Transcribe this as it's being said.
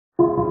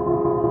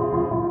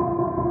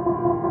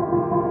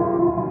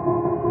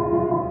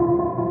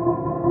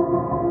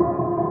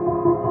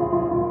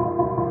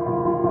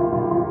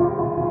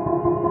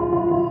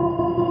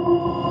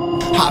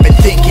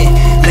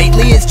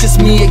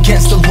me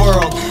against the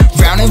world.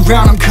 Round and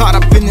round I'm caught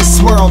up in this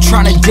swirl,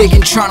 trying to dig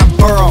and trying to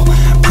burrow.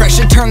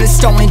 Pressure turned this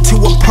stone into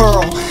a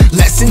pearl.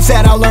 Lessons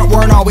that I learned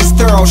weren't always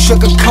thorough,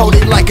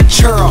 sugar-coated like a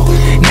churl.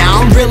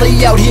 Now I'm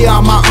really out here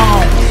on my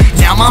own.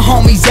 Now my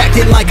homies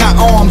acting like I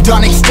owe 'em,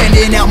 done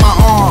extending out my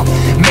arm.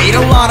 Made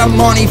a lot of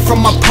money from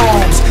my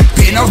poems,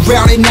 been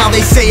around and now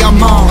they say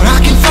I'm on. I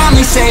can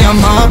finally say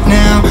I'm up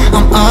now,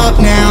 I'm up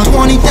now.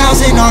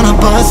 20,000 on a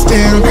bus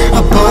down,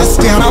 a bus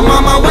down. I'm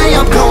on my way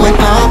up, going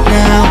up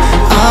now,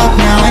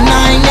 and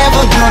I ain't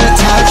never gonna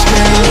touch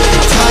down,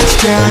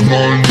 touchdown.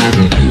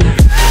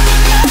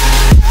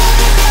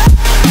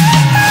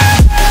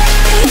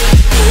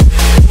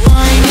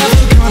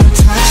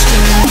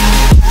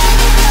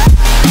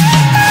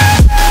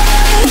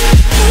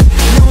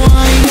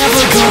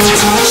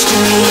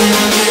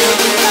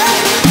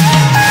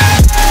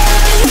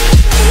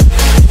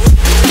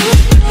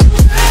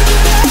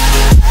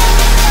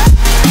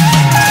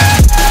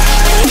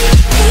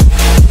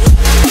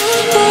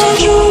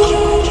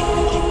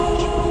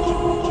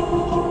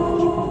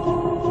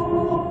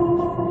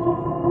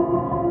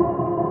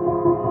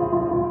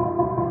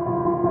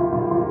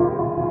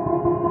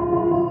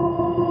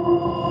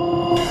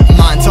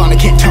 I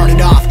can't turn it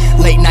off.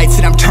 Late nights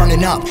and I'm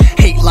turning up.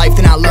 Hate life,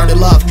 then I learn to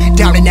love.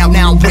 Down and out,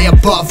 now I'm way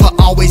above. I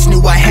always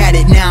knew I had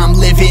it, now I'm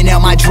living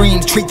out my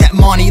dreams. Treat that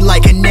money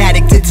like an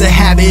addict, it's a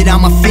habit.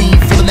 I'm a fiend,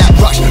 feeling that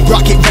rush.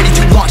 Rocket ready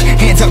to launch.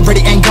 Hands up,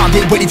 ready and gone.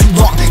 Been waiting too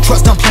long.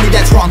 Trust on plenty,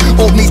 that's wrong.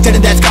 Old me's dead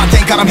and that's gone.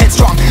 Thank God I'm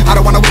headstrong. I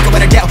don't wanna wake up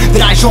with a doubt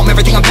that I ain't show 'em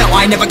everything I'm about.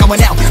 I ain't never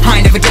going out. I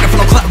ain't never getting for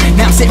no clout.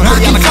 Now I'm sitting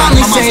pretty on the cloud. I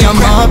can finally say I'm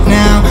up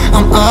now,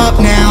 I'm up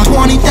now.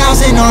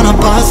 20,000 on a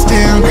bus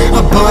down,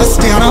 a bus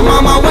down. I'm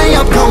on my way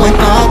up, going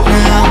up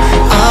now,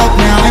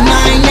 and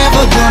I ain't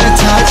never gonna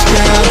touch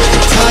down,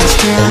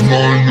 touchdown.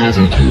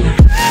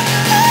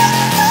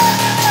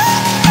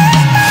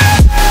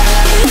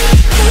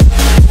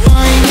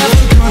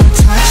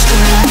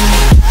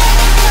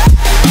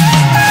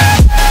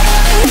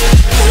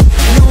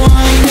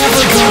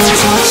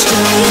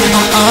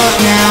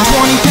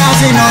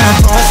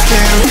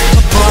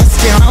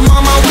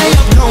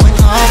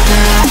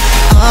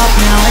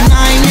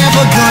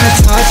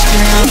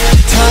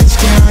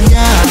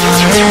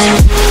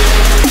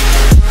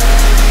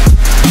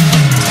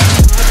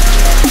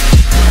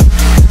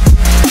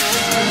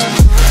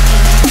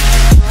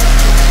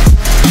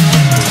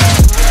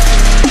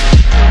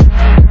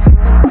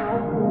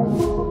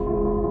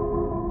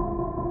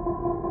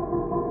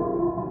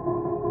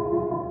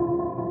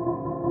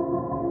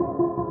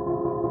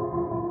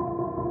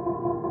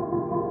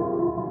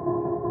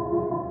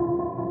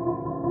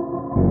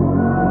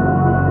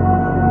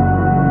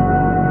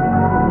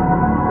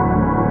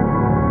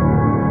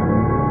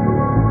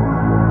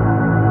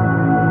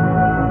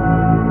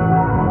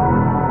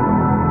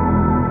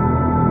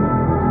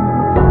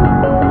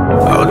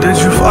 Did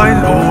you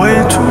find a way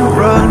to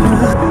run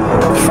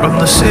from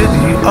the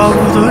city of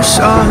the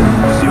sun?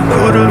 You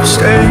could have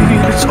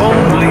stayed, it's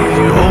only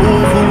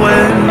over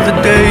when the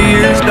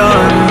day is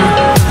done.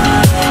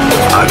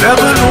 I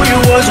never knew you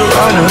was a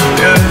runner,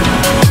 yeah.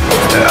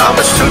 I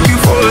mistook you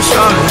for a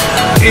son.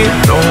 It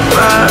don't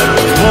matter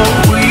what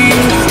we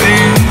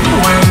think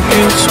when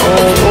it's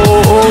all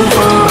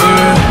over,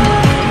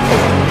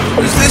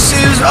 'cause this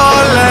is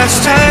our last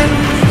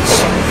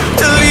chance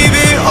to leave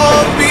it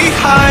all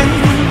behind.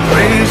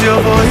 Raise your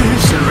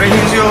voice and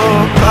raise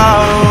your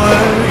power,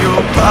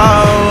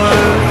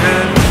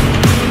 yeah.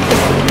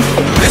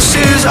 This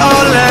is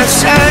our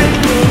last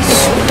chance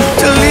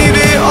to leave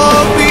it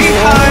all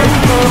behind.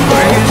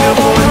 Raise your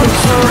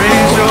voice and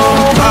raise your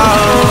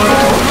power,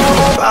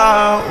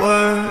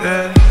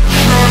 yeah.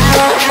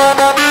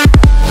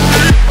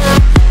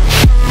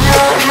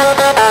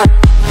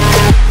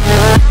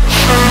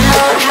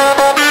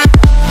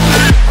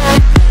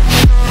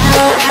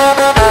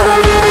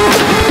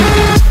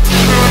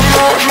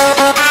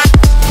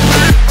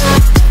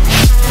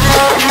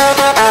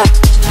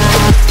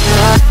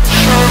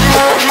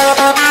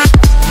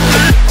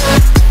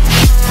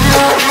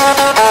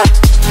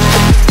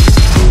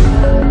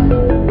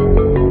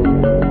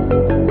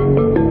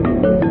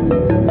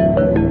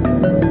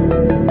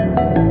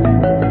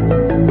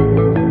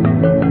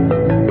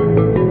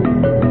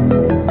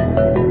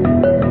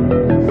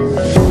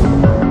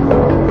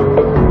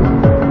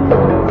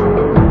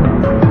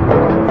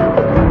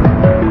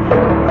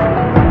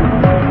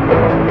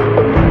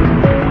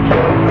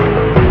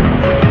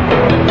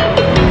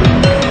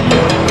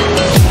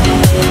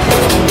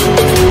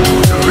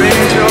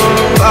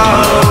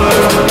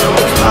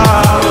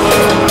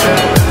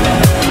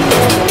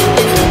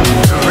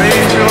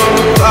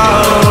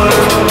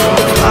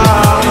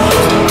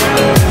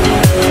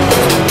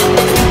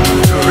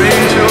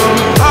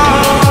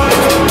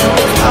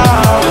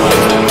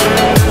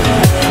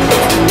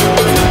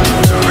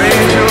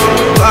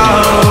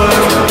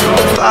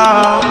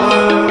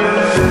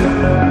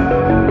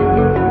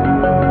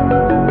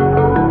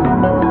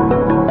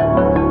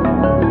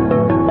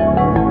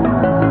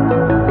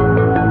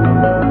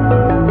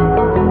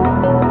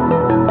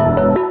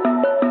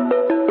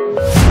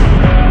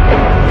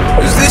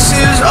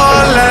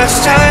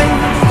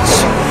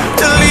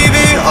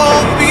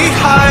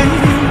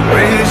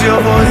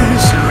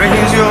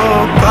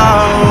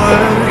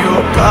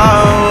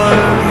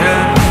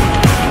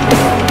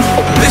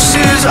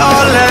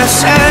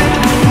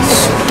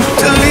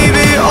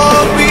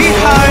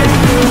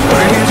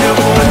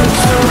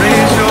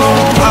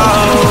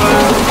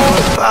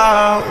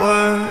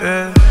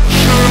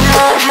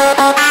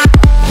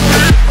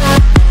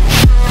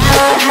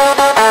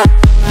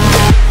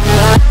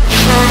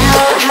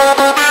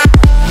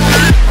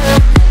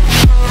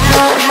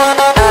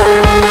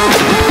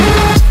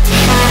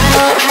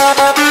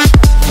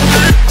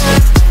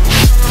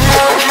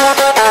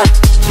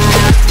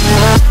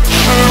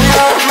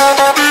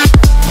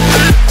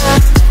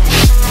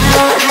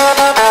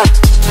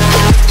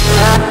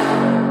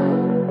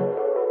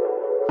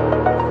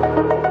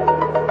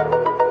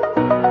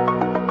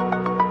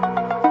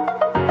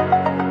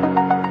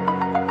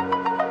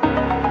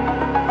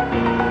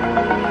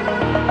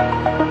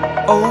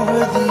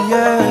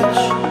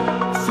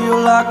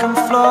 like I'm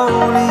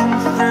floating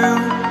through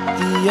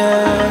the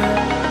air.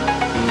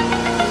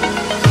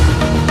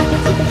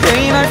 The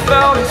pain I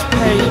felt is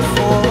paid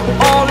for,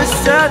 all is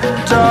said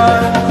and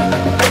done.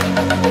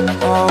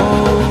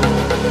 Oh,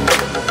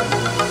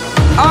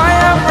 I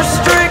am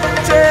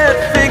restricted,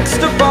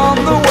 fixed upon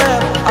the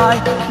web.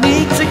 I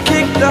need to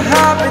kick the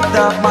habit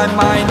that my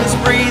mind is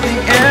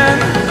breathing in.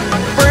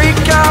 Break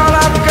out,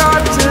 I've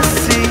got to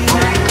see.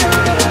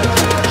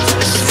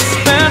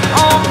 Spent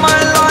all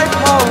my life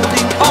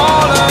holding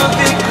all of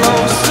it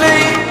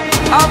closely.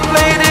 I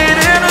played it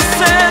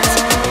innocent,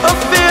 a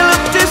feel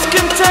of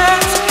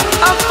discontent.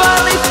 I'm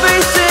finally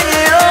facing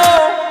it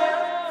all,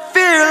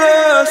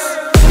 fearless.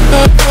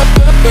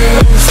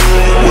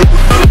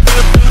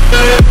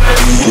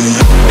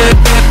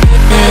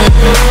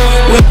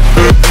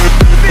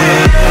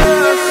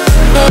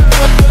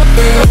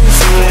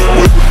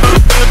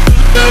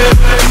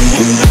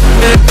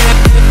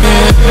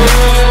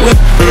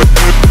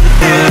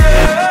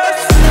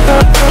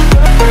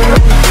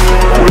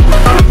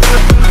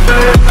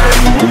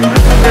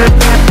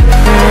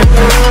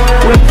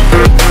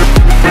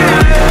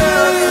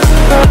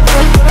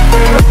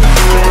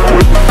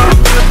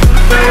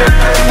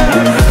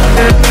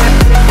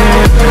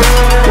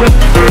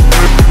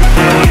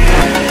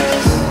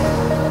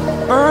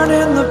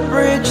 Burning the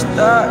bridge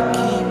that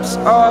keeps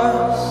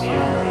us.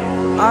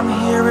 I'm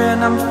here and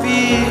I'm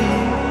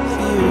feeling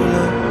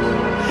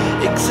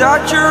fearless.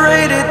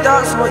 Exaggerated,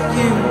 that's what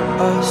you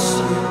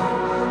assume.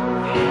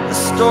 The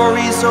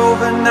story's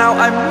over now,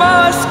 I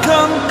must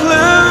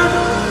conclude.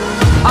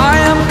 I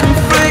am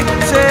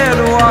conflicted,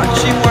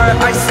 watching where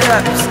I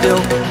step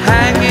still,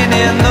 hanging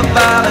in the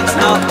balance.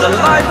 Not the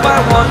life I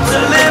want to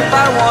live,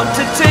 I want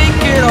to take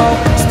it all.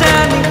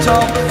 Standing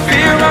tall,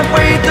 fear I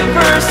weighed the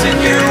person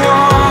you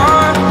are.